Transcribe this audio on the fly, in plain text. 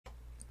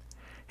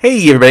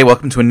Hey everybody,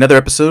 welcome to another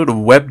episode of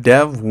Web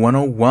Dev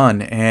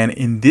 101. And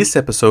in this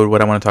episode,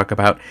 what I want to talk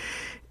about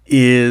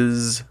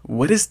is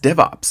what is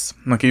DevOps?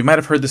 Okay, you might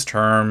have heard this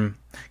term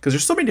because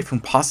there's so many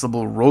different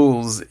possible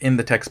roles in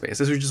the tech space.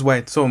 This is just why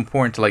it's so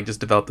important to just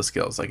develop the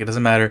skills. It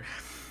doesn't matter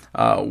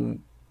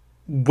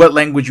what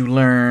language you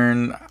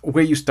learn,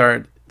 where you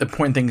start. The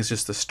important thing is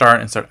just to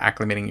start and start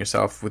acclimating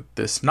yourself with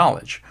this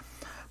knowledge.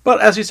 But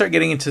as you start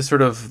getting into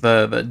sort of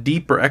the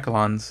deeper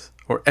echelons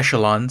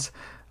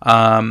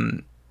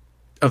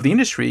of the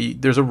industry,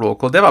 there's a role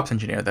called DevOps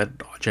engineer that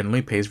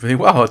generally pays really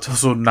well. It's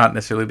also not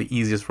necessarily the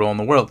easiest role in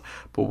the world,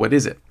 but what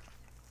is it?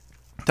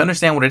 To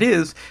understand what it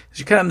is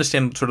you kind of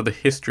understand sort of the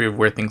history of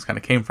where things kind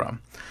of came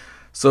from.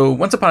 So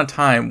once upon a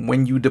time,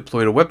 when you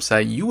deployed a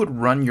website, you would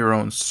run your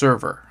own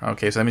server.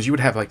 Okay, so that means you would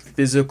have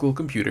physical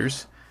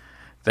computers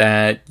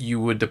that you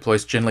would deploy,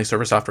 generally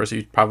server software, so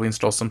you'd probably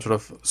install some sort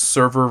of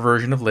server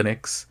version of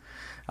Linux.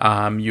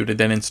 You would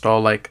then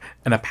install an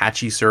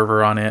Apache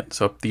server on it.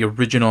 So the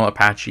original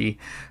Apache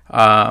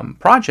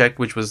project,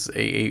 which was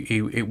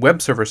a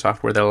web server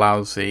software that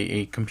allows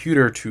a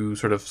computer to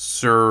sort of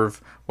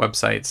serve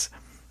websites.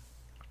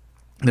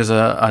 There's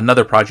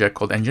another project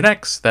called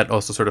Nginx that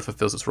also sort of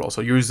fulfills this role.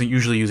 So you're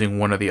usually using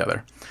one or the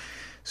other.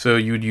 So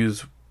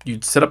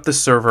you'd set up the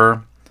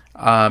server.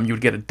 You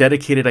would get a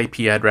dedicated IP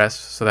address,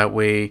 so that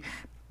way,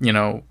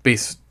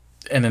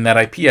 and then that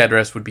IP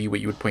address would be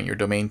what you would point your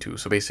domain to.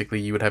 So basically,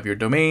 you would have your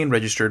domain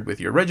registered with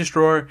your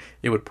registrar.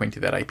 It would point to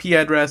that IP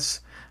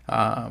address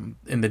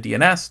in the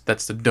DNS.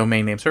 That's the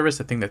domain name service,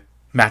 the thing that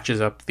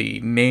matches up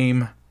the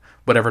name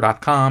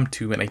whatever.com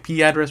to an IP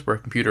address where a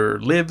computer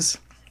lives.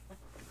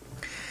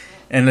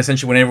 And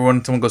essentially, whenever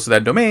someone goes to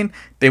that domain,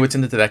 they would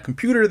send it to that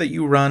computer that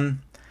you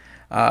run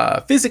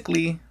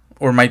physically,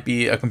 or might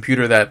be a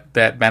computer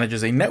that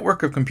manages a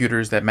network of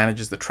computers that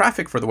manages the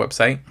traffic for the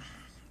website.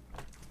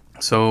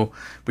 So,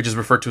 which is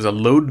referred to as a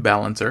load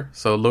balancer.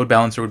 So a load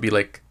balancer would be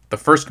the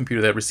first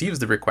computer that receives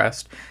the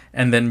request,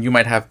 and then you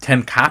might have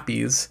 10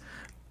 copies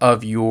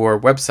of your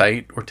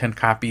website or 10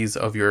 copies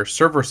of your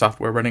server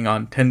software running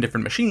on 10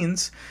 different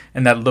machines,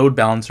 and that load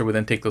balancer would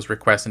then take those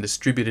requests and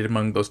distribute it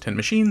among those 10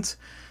 machines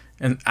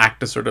and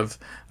act as sort of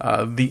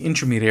the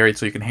intermediary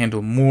so you can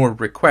handle more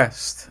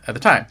requests at a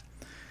time.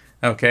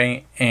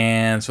 Okay,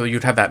 and so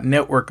you'd have that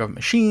network of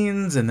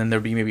machines, and then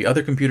there'd be maybe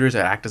other computers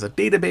that act as a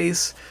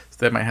database. So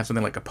that might have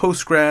something like a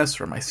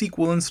Postgres or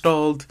MySQL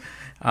installed,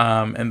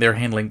 and they're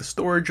handling the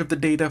storage of the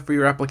data for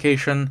your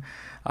application.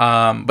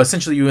 But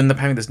essentially, you end up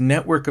having this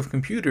network of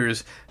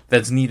computers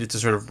that's needed to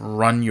sort of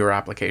run your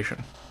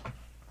application.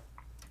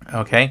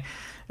 Okay,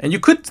 and you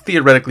could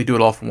theoretically do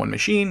it all from one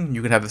machine.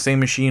 You could have the same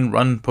machine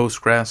run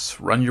Postgres,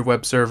 run your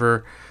web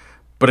server,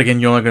 but again,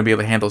 you're only going to be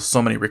able to handle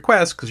so many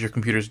requests because your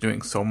computer is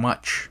doing so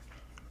much.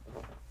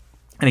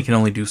 And it can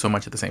only do so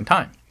much at the same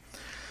time.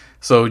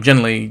 So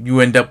generally, you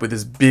end up with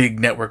this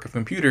big network of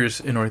computers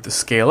in order to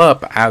scale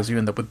up as you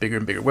end up with bigger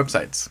and bigger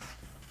websites.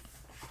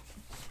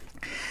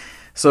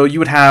 So you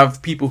would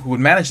have people who would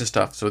manage the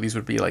stuff. So these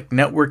would be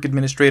network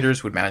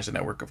administrators who would manage the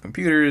network of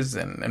computers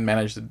and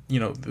manage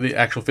the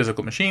actual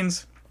physical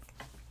machines.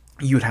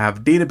 You would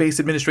have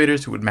database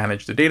administrators who would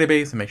manage the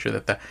database and make sure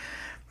that the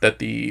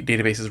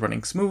database is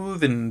running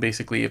smooth, and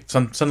basically if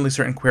suddenly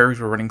certain queries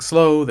were running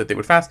slow, that they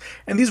would fast.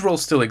 And these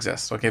roles still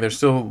exist. Okay, there's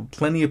still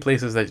plenty of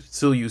places that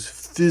still use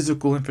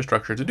physical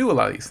infrastructure to do a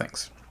lot of these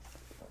things.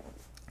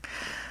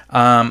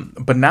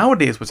 But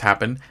nowadays what's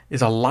happened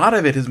is a lot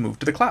of it has moved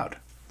to the cloud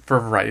for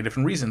a variety of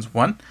different reasons.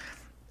 One,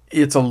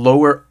 it's a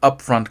lower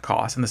upfront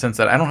cost in the sense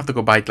that I don't have to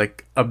go buy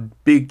a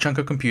big chunk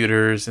of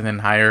computers and then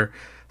hire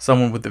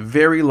someone with a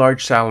very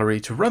large salary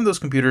to run those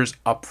computers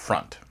up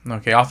front.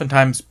 Okay,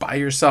 oftentimes by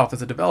yourself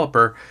as a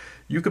developer,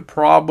 you could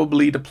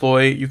probably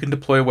deploy a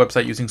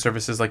website using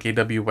services like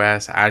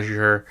AWS,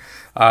 Azure,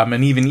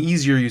 and even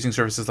easier using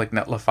services like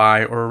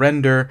Netlify or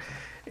Render.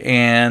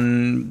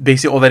 And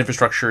basically all that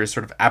infrastructure is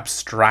sort of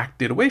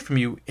abstracted away from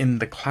you in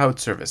the cloud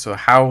service. So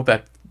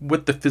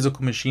what the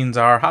physical machines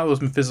are, how those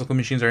physical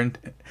machines are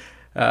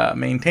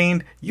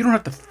maintained, you don't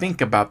have to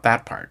think about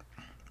that part.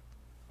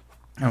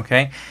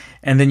 Okay,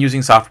 and then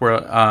using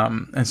software,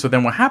 and so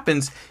then what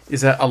happens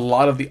is that a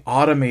lot of the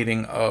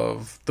automating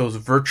of those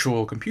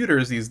virtual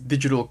computers, these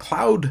digital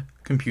cloud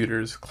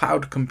computers,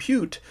 cloud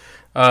compute,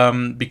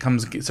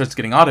 starts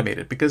getting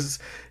automated. Because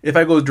if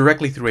I go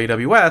directly through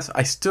AWS,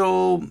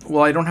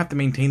 I don't have to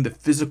maintain the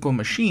physical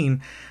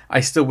machine. I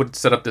still would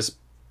set up this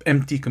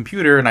empty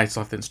computer, and I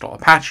still have to install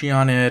Apache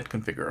on it,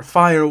 configure a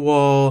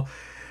firewall,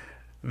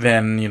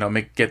 then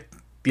get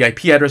the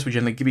IP address would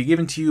generally be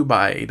given to you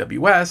by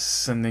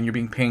AWS, and then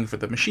you're paying for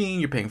the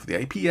machine, you're paying for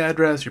the IP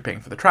address, you're paying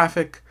for the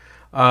traffic,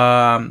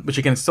 which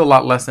again is still a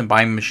lot less than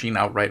buying the machine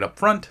outright up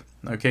front.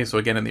 Okay, so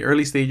again, in the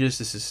early stages,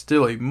 this is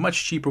still a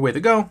much cheaper way to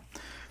go.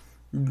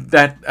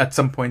 That at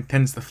some point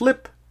tends to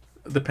flip,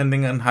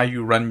 depending on how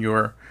you run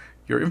your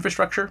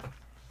infrastructure.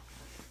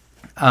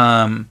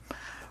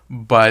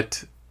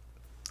 But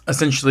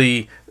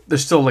essentially,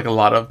 there's still a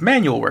lot of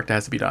manual work that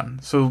has to be done.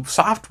 So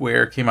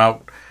software came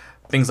out,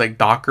 things like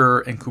Docker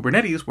and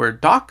Kubernetes, where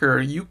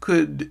Docker, you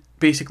could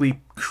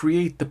basically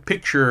create the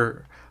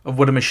picture of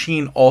what a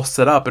machine all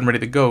set up and ready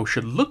to go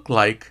should look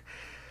like.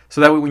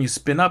 So that way when you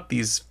spin up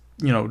these,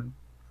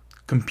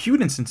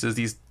 compute instances,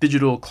 these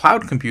digital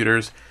cloud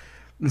computers,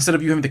 instead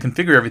of you having to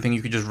configure everything,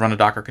 you could just run a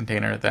Docker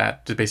container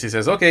that just basically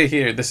says, okay,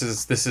 here, this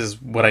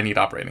is what I need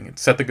operating.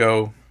 It's set to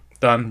go,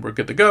 done, we're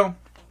good to go.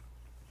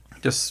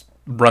 Just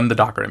run the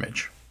Docker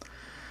image.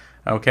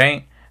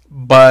 Okay?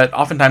 But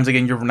oftentimes,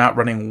 again, you're not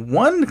running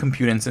one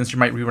compute instance. You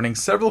might be running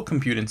several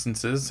compute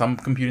instances. Some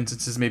compute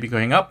instances may be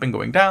going up and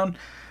going down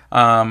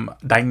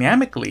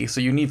dynamically.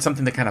 So you need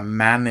something to kind of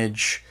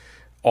manage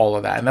all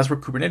of that. And that's where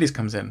Kubernetes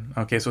comes in.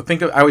 Okay, so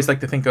I always like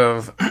to think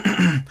of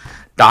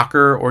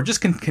Docker or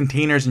just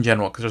containers in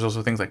general, because there's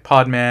also things like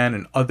Podman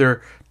and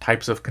other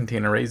types of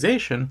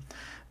containerization.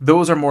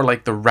 Those are more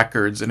like the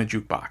records in a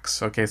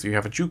jukebox. Okay, so you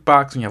have a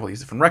jukebox and you have all these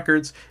different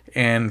records.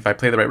 And if I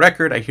play the right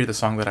record, I hear the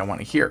song that I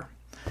want to hear.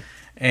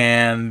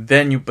 And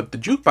then the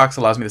jukebox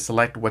allows me to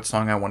select what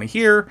song I want to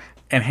hear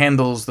and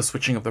handles the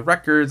switching of the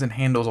records and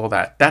handles all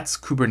that. That's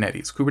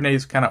Kubernetes.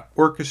 Kubernetes kind of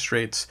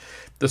orchestrates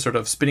the sort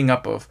of spinning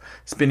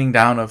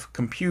down of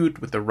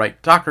compute with the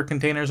right Docker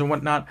containers and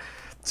whatnot.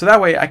 So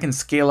that way I can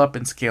scale up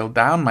and scale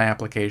down my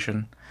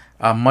application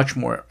much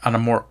more on a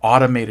more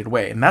automated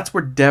way. And that's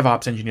where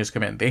DevOps engineers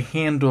come in.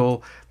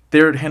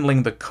 They're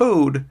handling the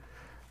code,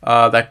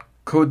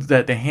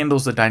 that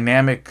handles the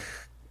dynamic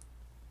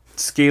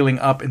scaling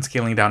up and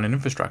scaling down in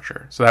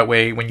infrastructure. So that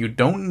way, when you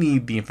don't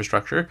need the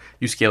infrastructure,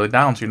 you scale it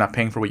down so you're not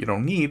paying for what you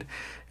don't need.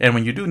 And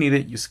when you do need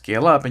it, you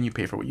scale up and you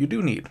pay for what you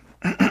do need.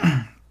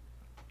 And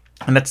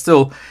that's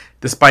still,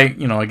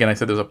 despite, again, I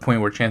said there's a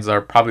point where chances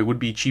are probably would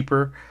be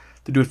cheaper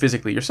to do it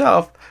physically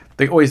yourself.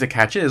 The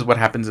catch is what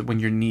happens when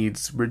your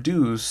needs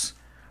reduce.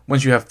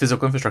 Once you have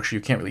physical infrastructure,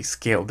 you can't really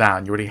scale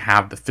down. You already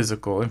have the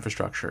physical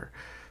infrastructure.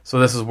 So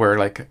this is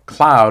where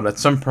cloud at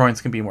some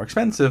points can be more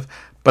expensive.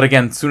 But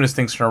again, as soon as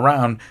things turn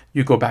around,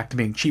 you go back to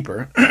being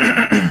cheaper.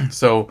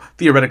 So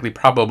theoretically,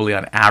 probably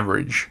on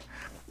average,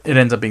 it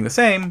ends up being the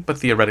same, but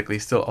theoretically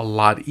still a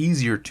lot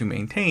easier to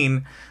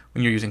maintain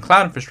when you're using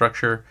cloud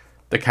infrastructure.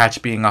 The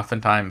catch being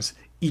oftentimes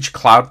each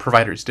cloud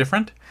provider is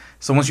different.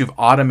 So once you've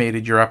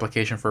automated your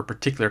application for a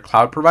particular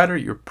cloud provider,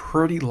 you're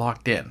pretty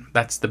locked in.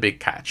 That's the big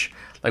catch.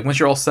 Once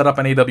you're all set up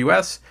on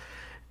AWS,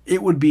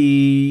 it would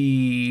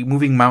be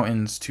moving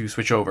mountains to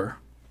switch over.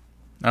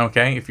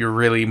 Okay, if you're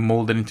really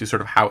molded into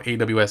sort of how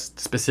AWS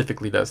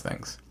specifically does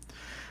things.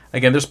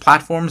 Again, there's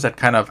platforms that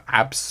kind of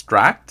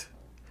abstract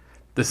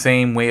the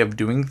same way of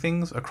doing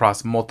things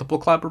across multiple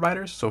cloud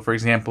providers. So for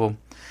example,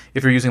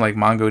 if you're using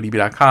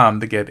MongoDB.com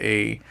to get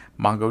a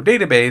Mongo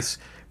database,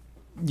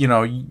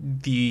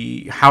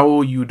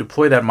 how you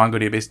deploy that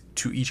Mongo database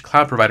to each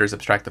cloud provider is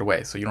abstracted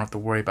away. So you don't have to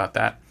worry about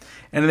that.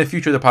 And in the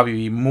future, there'll probably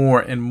be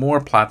more and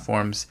more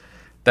platforms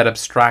that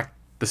abstract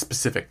the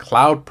specific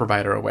cloud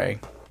provider away.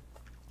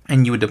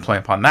 And you would deploy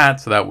upon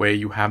that, so that way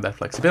you have that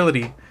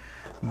flexibility.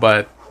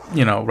 But,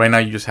 right now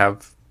you just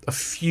have a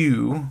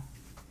few.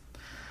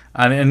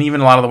 And even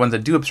a lot of the ones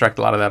that do abstract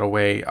a lot of that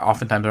away,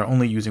 oftentimes are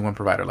only using one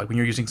provider. Like when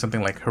you're using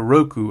something like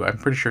Heroku, I'm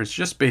pretty sure it's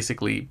just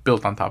basically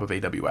built on top of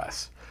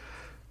AWS.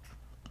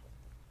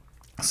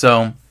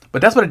 So,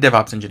 but that's what a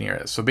DevOps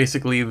engineer is. So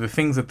basically the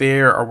things that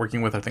they are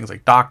working with are things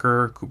like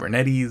Docker,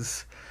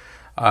 Kubernetes.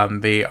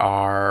 They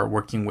are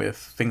working with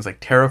things like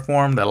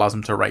Terraform that allows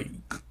them to write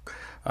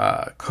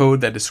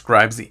code that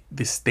describes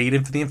the state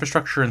of the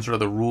infrastructure and sort of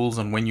the rules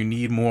on when you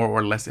need more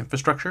or less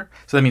infrastructure.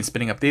 So that means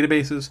spinning up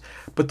databases.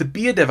 But to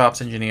be a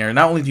DevOps engineer,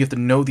 not only do you have to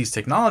know these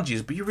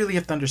technologies, but you really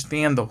have to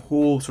understand the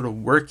whole sort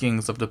of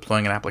workings of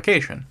deploying an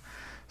application.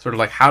 Sort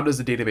of how does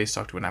the database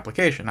talk to an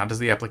application? How does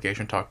the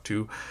application talk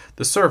to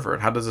the server?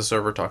 And how does the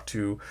server talk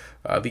to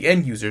the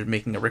end user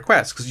making a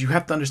request? Because you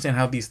have to understand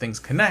how these things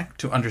connect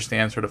to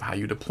understand sort of how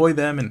you deploy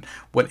them and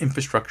what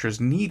infrastructure is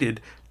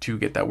needed to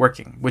get that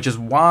working. Which is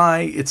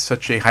why it's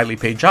such a highly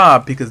paid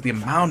job, because the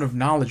amount of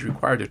knowledge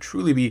required to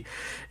truly be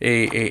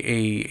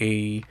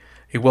a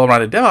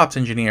well-rounded DevOps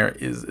engineer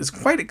is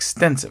quite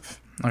extensive.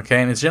 Okay,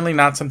 and it's generally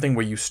not something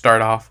where you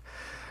start off.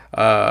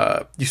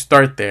 You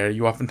start there.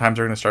 You oftentimes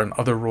are going to start in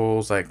other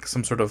roles like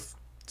some sort of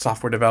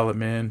software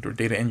development or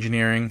data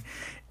engineering,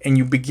 and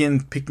you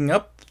begin picking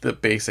up the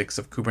basics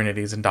of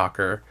Kubernetes and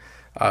Docker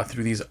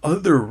through these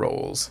other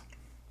roles.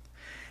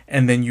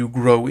 And then you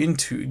grow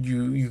into,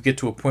 you get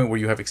to a point where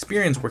you have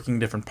experience working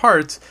different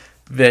parts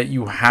that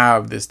you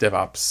have this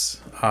DevOps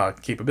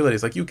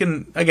capabilities. You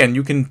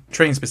can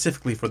train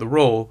specifically for the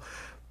role,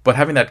 but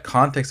having that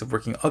context of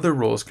working other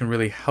roles can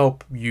really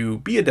help you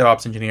be a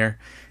DevOps engineer,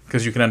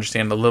 because you can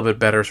understand a little bit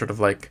better sort of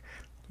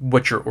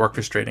what you're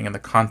orchestrating and the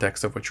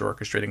context of what you're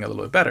orchestrating a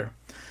little bit better.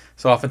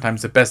 So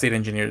oftentimes the best data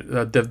engineers,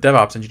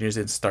 DevOps engineers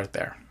didn't start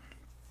there.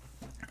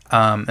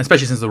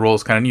 Especially since the role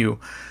is kind of new.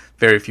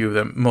 Very few of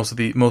them, most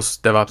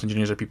DevOps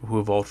engineers are people who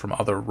evolved from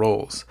other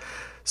roles.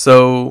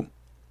 So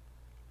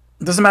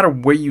it doesn't matter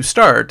where you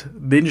start,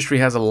 the industry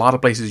has a lot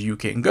of places you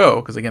can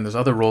go, because again, there's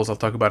other roles I'll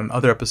talk about in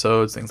other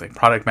episodes, things like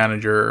product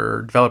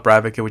manager, developer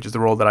advocate, which is the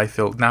role that I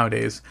fill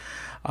nowadays.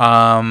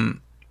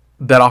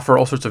 that offer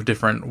all sorts of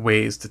different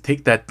ways to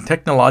take that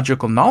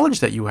technological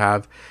knowledge that you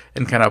have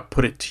and kind of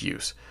put it to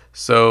use.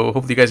 So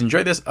hopefully you guys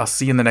enjoyed this. I'll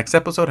see you in the next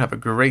episode. Have a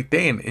great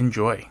day and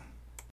enjoy.